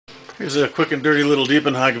Here's a quick and dirty little deep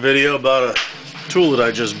and hog video about a tool that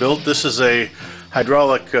I just built. This is a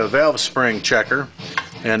hydraulic valve spring checker,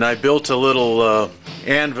 and I built a little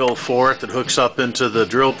anvil for it that hooks up into the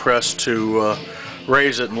drill press to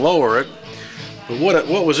raise it and lower it. But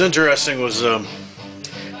what was interesting was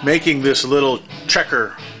making this little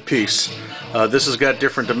checker piece. This has got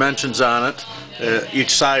different dimensions on it.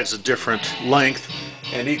 Each side is a different length,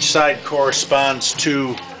 and each side corresponds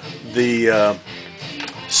to the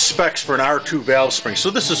specs for an R2 valve spring. So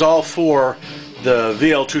this is all for the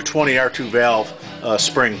VL220 R2 valve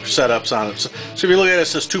spring setups on it. So if you look at it, it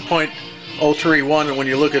says 2.031, and when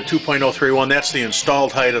you look at 2.031, that's the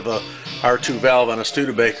installed height of a R2 valve on a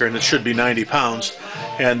Studebaker, and it should be 90 pounds.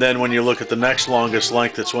 And then when you look at the next longest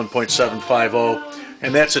length, it's 1.750,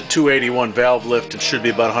 and that's at 281 valve lift. It should be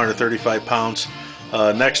about 135 pounds.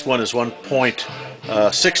 Next one is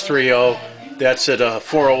 1.630. That's at a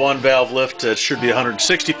 401 valve lift. It should be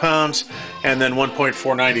 160 pounds. And then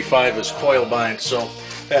 1.495 is coil bind. So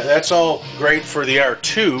that's all great for the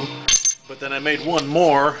R2. But then I made one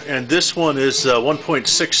more, and this one is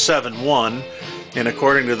 1.671. And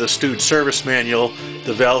according to the Stude service manual,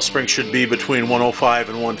 the valve spring should be between 105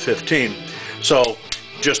 and 115. So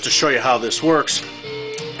just to show you how this works,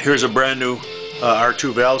 here's a brand new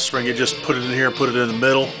R2 valve spring. You just put it in here, put it in the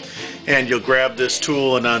middle, and you'll grab this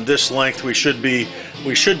tool, and on this length we should be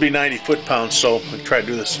 90 foot-pounds. So I try to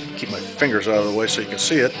do this, keep my fingers out of the way so you can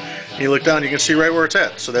see it. And you look down, you can see right where it's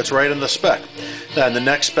at. So that's right in the spec. And the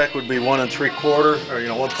next spec would be 1 3/4, or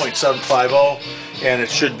 1.750, and it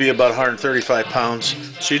should be about 135 pounds.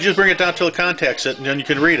 So you just bring it down till it contacts it, and then you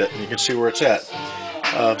can read it and you can see where it's at.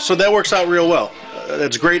 So that works out real well.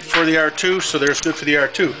 That's great for the R2, so there's good for the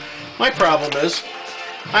R2. My problem is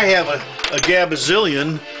I have a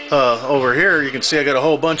gabazillion over here. You can see I got a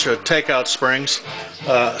whole bunch of takeout springs.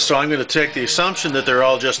 So I'm going to take the assumption that they're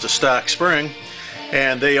all just a stock spring,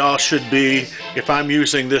 and they all should be, if I'm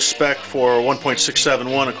using this spec for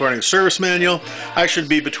 1.671 according to the service manual, I should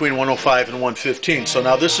be between 105 and 115. So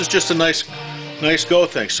now this is just a nice go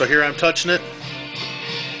thing. So here I'm touching it,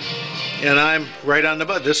 and I'm right on the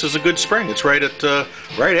button. This is a good spring. It's right at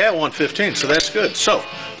 115, so that's good. So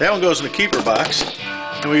that one goes in the keeper box,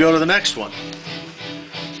 and we go to the next one.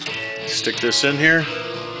 Stick this in here,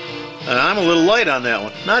 and I'm a little light on that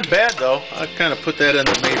one. Not bad though. I kind of put that in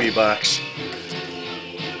the maybe box,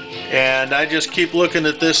 and I just keep looking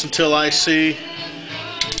at this until I see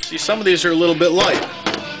some of these are a little bit light.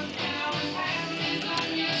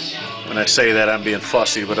 When I say that, I'm being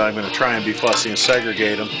fussy, but I'm going to try and be fussy and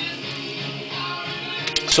segregate them.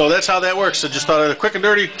 So that's how that works. I just thought I'd quick and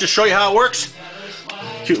dirty, just show you how it works.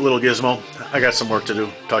 Cute little gizmo. I got some work to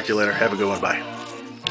do. Talk to you later. Have a good one. Bye.